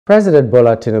President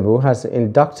Bola Tinubu has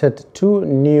inducted two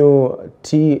new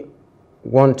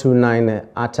T-129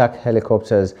 ATAK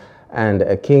helicopters and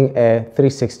a King Air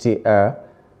 360 Air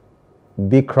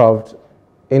Beechcraft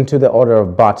into the Order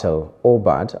of Battle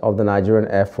 (ORBAT) of the Nigerian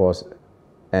Air Force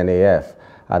 (NAF)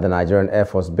 at the Nigerian Air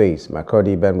Force Base,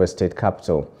 Makurdi, Benue State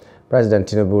Capital. President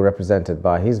Tinubu, represented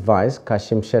by his vice,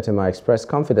 Kashim Shettima, expressed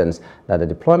confidence that the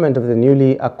deployment of the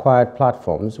newly acquired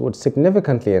platforms would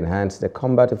significantly enhance the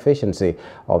combat efficiency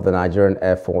of the Nigerian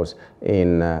Air Force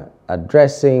in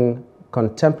addressing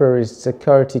contemporary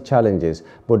security challenges,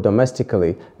 both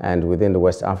domestically and within the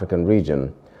West African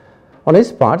region. On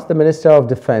his part, the Minister of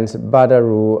Defense,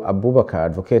 Badaru Abubakar,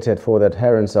 advocated for the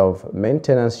adherence of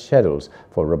maintenance schedules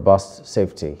for robust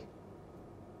safety.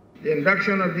 The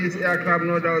induction of these aircraft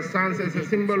no doubt stands as a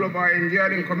symbol of our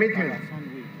enduring commitment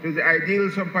to the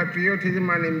ideals of patriotism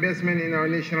and investment in our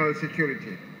national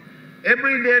security.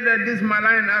 Every day that these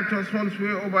malign actors fall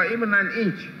sway over even an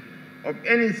inch of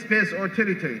any space or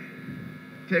territory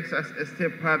takes us a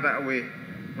step further away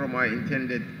from our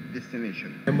intended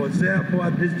destination. I must therefore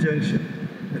at this junction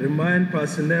remind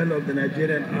personnel of the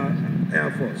Nigerian Air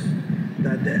Force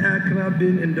that the aircraft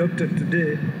being inducted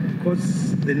today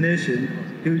costs the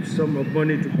nation huge sum of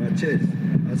money to purchase.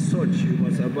 As such, you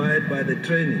must abide by the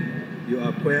training you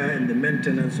acquire in the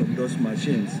maintenance of those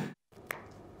machines.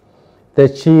 The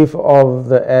Chief of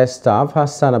the Air Staff,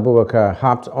 Hassan Abubakar,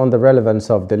 harped on the relevance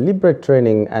of deliberate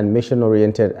training and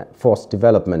mission-oriented force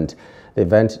development. The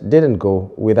event didn't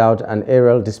go without an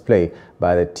aerial display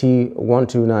by the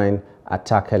T-129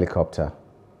 ATAK helicopter.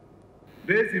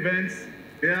 This event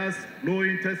bears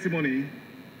glowing testimony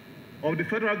of the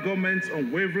federal government's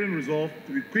unwavering resolve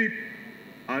to equip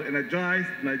and energize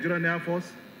the Nigerian Air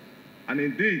Force and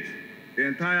indeed the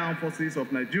entire armed forces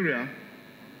of Nigeria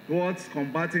towards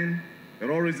combating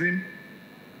terrorism,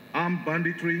 armed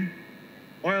banditry,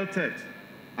 oil theft,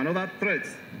 and other threats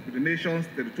to the nation's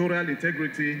territorial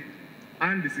integrity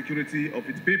and the security of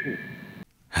its people.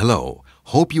 Hello,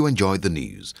 hope you enjoyed the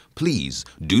news. Please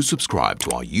do subscribe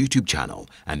to our YouTube channel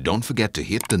and don't forget to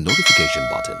hit the notification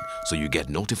button so you get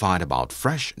notified about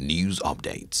fresh news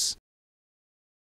updates.